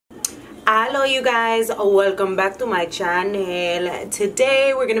Hello you guys, welcome back to my channel.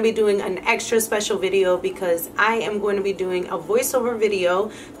 Today we're going to be doing an extra special video because I am going to be doing a voiceover video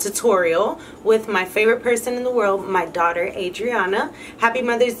tutorial with my favorite person in the world, my daughter Adriana. Happy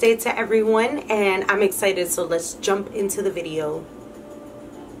Mother's Day to everyone, and I'm excited, so let's jump into the video.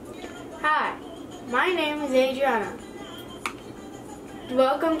 Hi, my name is Adriana.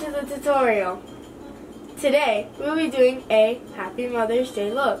 Welcome to the tutorial. Today we'll be doing a Happy Mother's Day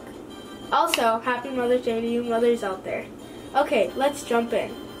look. Also, Happy Mother's Day to you mothers out there. Okay, let's jump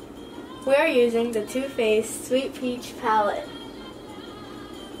in. We are using the Too Faced Sweet Peach palette.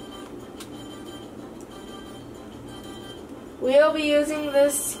 We'll be using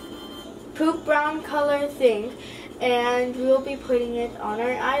this poop brown color thing, and we'll be putting it on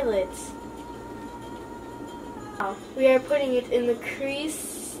our eyelids. Now, we are putting it in the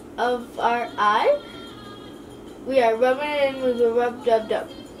crease of our eye. We are rubbing it in with a rub-dub-dub.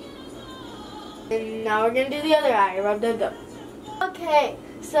 And now we're going to do the other eye, rub-dub-dub. Okay,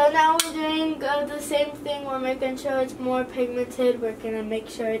 so now we're doing the same thing. We're making sure it's more pigmented. We're going to make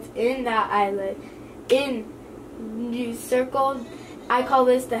sure it's in that eyelid. You circle, I call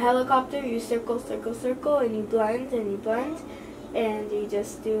this the helicopter. You circle, circle, circle, and you blend, and you blend. And you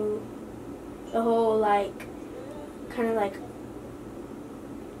just do the whole, like, kind of like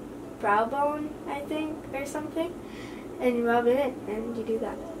brow bone, I think, or something. And you rub it in, and you do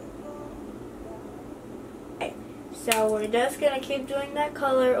that. So we're just going to keep doing that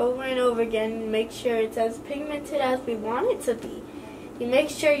color over and over again and make sure it's as pigmented as we want it to be. You make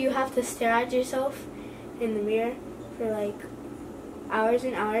sure you have to stare at yourself in the mirror for like hours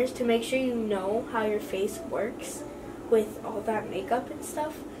and hours to make sure you know how your face works with all that makeup and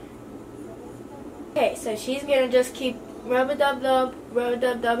stuff. Okay, so she's going to just keep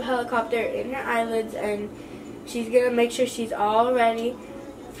rub-a-dub-dub helicopter in her eyelids, and she's going to make sure she's all ready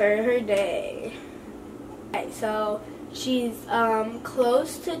for her day. Okay, so she's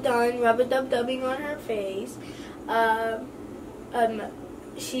close to done rub-a-dub-dubbing on her face.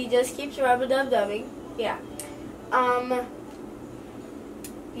 She just keeps rub-a-dub-dubbing. Yeah.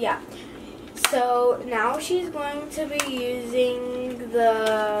 Yeah. So now she's going to be using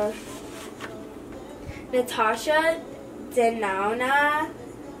the Natasha Denona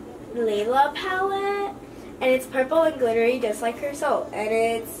Layla palette, and it's purple and glittery just like her soul, and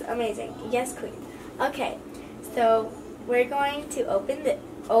it's amazing. Yes, queen. Okay, so we're going to open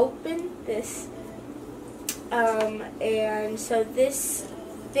this, and so this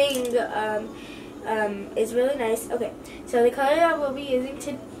thing is really nice. Okay, so the color that we'll be using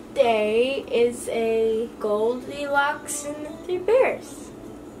today is a Goldilocks and the Three Bears.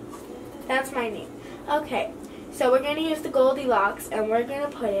 That's my name. Okay, so we're going to use the Goldilocks, and we're going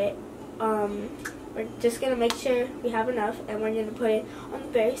to put it, we're just going to make sure we have enough, and we're going to put it on the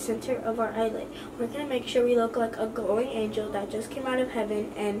very center of our eyelid. We're going to make sure we look like a glowing angel that just came out of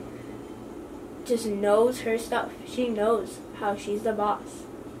heaven and just knows her stuff. She knows how she's the boss.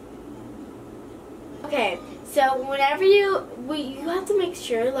 Okay, so whenever you have to make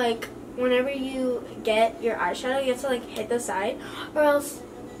sure, like, whenever you get your eyeshadow, you have to, like, hit the side, or else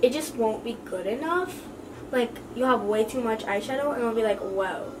it just won't be good enough. Like, you'll have way too much eyeshadow, and it'll be like,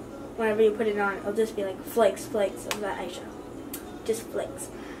 whoa. Whenever you put it on, it'll just be like flakes of that eyeshadow. Just flakes.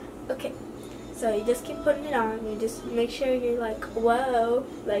 Okay, so you just keep putting it on. You just make sure you're like, whoa,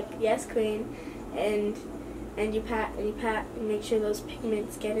 like, yes, queen. And you pat and you pat and make sure those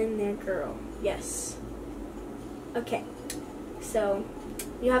pigments get in there, girl. Yes. Okay, so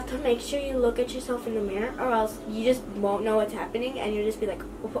you have to make sure you look at yourself in the mirror, or else you just won't know what's happening, and you'll just be like,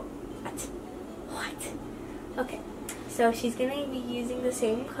 what? Okay. So she's going to be using the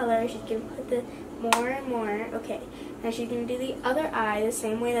same color. She's going to put the more and more. Okay. Now she's going to do the other eye the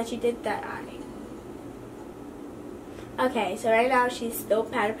same way that she did that eye. Okay. So right now she's still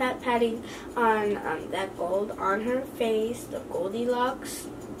patting on that gold on her face. The Goldilocks.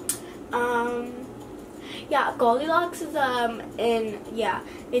 Yeah, Goldilocks is yeah,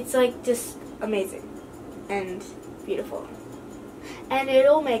 it's like just amazing and beautiful. And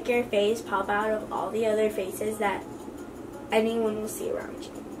it'll make your face pop out of all the other faces that anyone will see around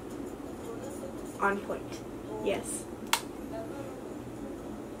you. On point. Yes.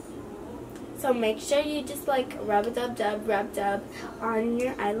 So make sure you just like rub-a-dub-dub on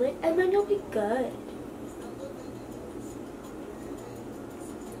your eyelid, and then you'll be good.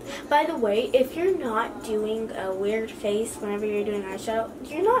 By the way, if you're not doing a weird face whenever you're doing eyeshadow,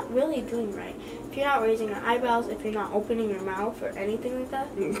 you're not really doing right. If you're not raising your eyebrows, if you're not opening your mouth or anything like that,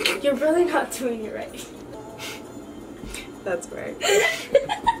 you're really not doing it right. That's right.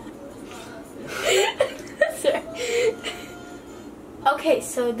 Sorry. Okay,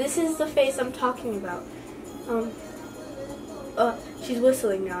 so this is the face I'm talking about. She's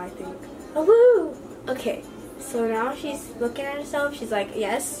whistling now, I think. Oh, woo! Okay, so now she's looking at herself. She's like,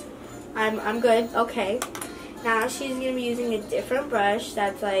 yes, I'm good. Okay. Now she's going to be using a different brush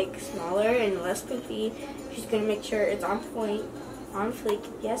that's like smaller and less poofy. She's going to make sure it's on point, on fleek.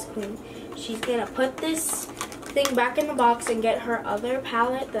 Yes, queen. She's going to put this thing back in the box and get her other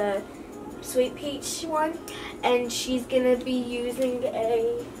palette, the Sweet Peach one. And she's going to be using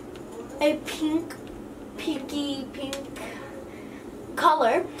a pinky pink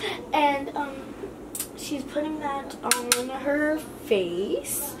color. And she's putting that on her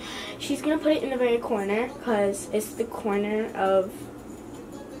face. She's going to put it in the very corner because it's the corner of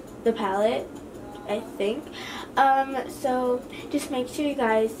the palette, I think. So just make sure you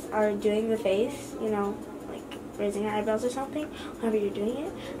guys are doing the face, you know, like raising your eyebrows or something, whenever you're doing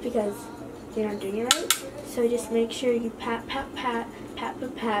it, because you're not doing it right. So just make sure you pat, pat, pat, pat,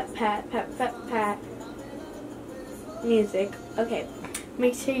 pat, pat, pat, pat, pat, pat. Music. Okay.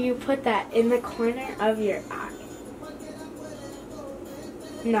 Make sure you put that in the corner of your eye.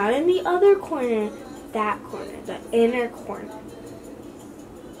 Not in the other corner, that corner, the inner corner.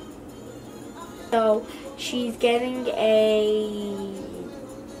 So she's getting a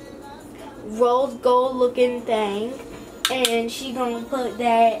rose gold looking thing, and she's gonna put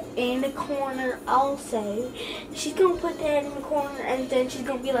that in the corner also. She's gonna put that in the corner, and then she's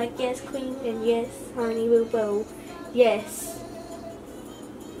gonna be like, yes, queen, and yes, honey, boo boo, yes.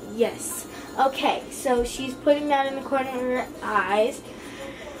 Yes. Okay, so she's putting that in the corner of her eyes.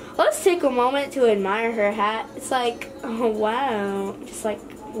 Let's take a moment to admire her hat. It's like, oh wow. Just like,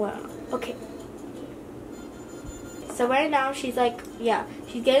 wow. Okay. So right now she's like, yeah,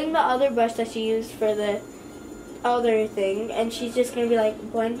 she's getting the other brush that she used for the other thing. And she's just going to be like,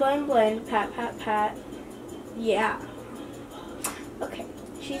 blend, blend, blend, pat, pat, pat. Yeah. Okay.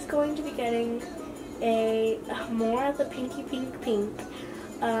 She's going to be getting a more of the pinky pink pink.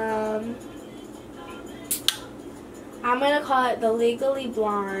 I'm going to call it the Legally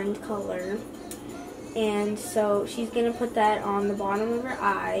Blonde color. And so she's going to put that on the bottom of her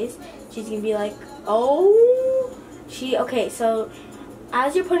eyes. She's going to be like, oh. Okay, so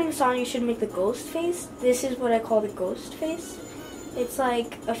as you're putting this on, you should make the ghost face. This is what I call the ghost face. It's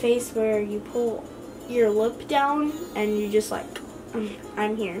like a face where you pull your lip down and you just like,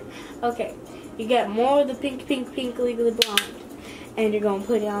 I'm here. Okay, you get more of the pink, pink, pink Legally Blonde. And you're going to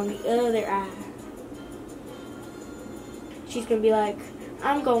put it on the other eye. She's going to be like,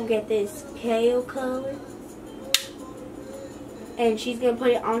 I'm going to get this pale color. And she's going to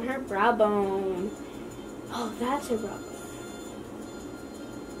put it on her brow bone. Oh, that's her brow bone.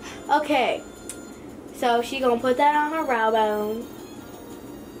 Okay. So she's going to put that on her brow bone.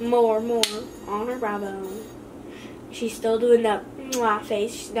 More on her brow bone. She's still doing the mwah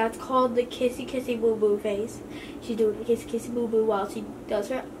face. That's called the kissy kissy boo boo face. She's doing the kissy kissy boo boo while she does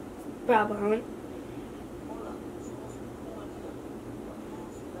her brow bone.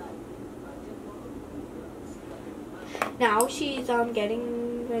 Now she's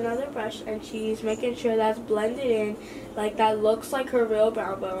getting another brush and she's making sure that's blended in, like that looks like her real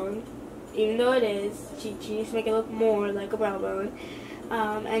brow bone, even though it is. She needs to make it look more like a brow bone.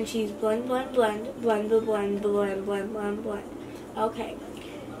 And she's blend, blend, blend, blend, blend, blend, blend, blend, blend. Okay.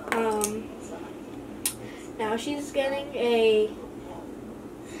 Now she's getting a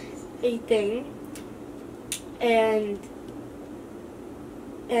thing, and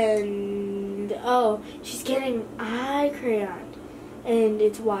oh, she's getting eye crayon, and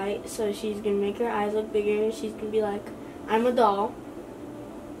it's white, so she's gonna make her eyes look bigger. She's gonna be like, I'm a doll.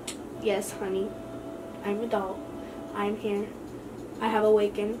 Yes, honey, I'm a doll. I'm here. I have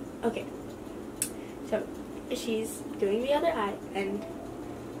awakened. Okay, so she's doing the other eye, and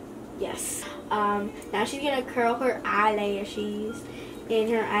yes. Now she's gonna curl her eyelashes. And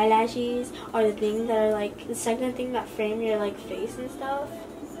her eyelashes are the things that are like the second thing that frame your like face and stuff.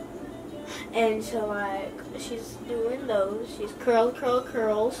 And so like she's doing those. She's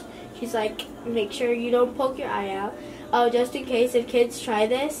curls. She's like, make sure you don't poke your eye out. Oh, just in case if kids try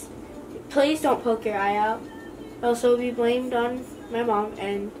this, please don't poke your eye out. Else it'll be blamed on my mom.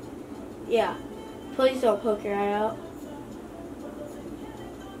 And yeah, please don't poke your eye out.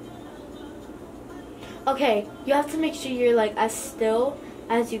 Okay, you have to make sure you're like as still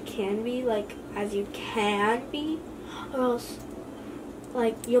as you can be, or else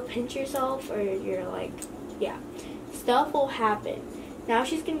like you'll pinch yourself, or you're like, yeah, stuff will happen. Now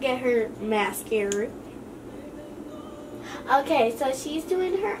she's gonna get her mascara. Okay, so she's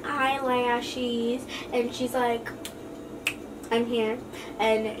doing her eyelashes, and she's like, I'm here,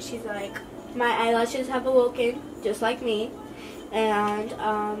 and she's like, my eyelashes have awoken, just like me.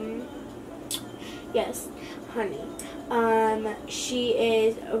 and yes, honey. She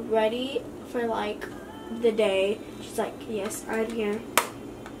is ready for like the day. She's like, yes, I'm here.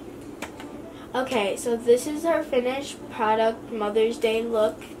 Okay, so this is her finished product Mother's Day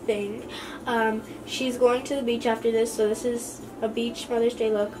look thing. She's going to the beach after this, so this is a beach Mother's Day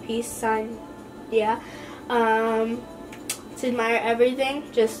look. Peace sign, yeah. To admire everything,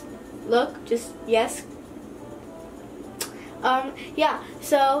 just look, just yes. Yeah,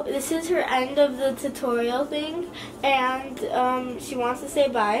 so this is her end of the tutorial thing, and she wants to say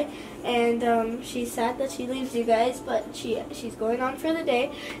bye, and she's sad that she leaves you guys, but she's going on for the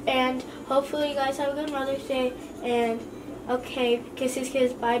day, and hopefully you guys have a good Mother's Day, and okay, kisses,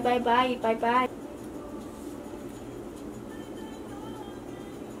 kiss, bye, bye, bye, bye, bye.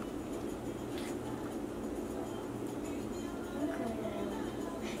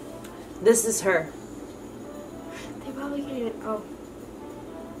 This is her. They probably can't even, oh.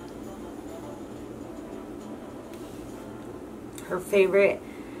 Her favorite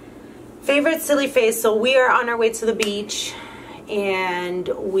silly face. So we are on our way to the beach, and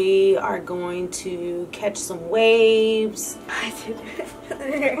we are going to catch some waves. I did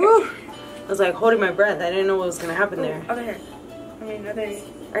it. Whew. I was like holding my breath. I didn't know what was gonna happen there. Other hair. I mean, other hair.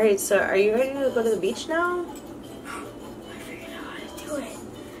 All right, so are you ready to go to the beach now? I figured out how to do it.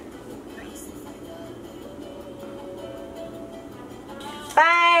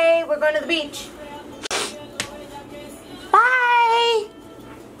 Bye. We're going to the beach. Bye.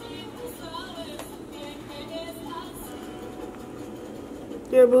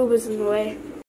 Your boob is in the way.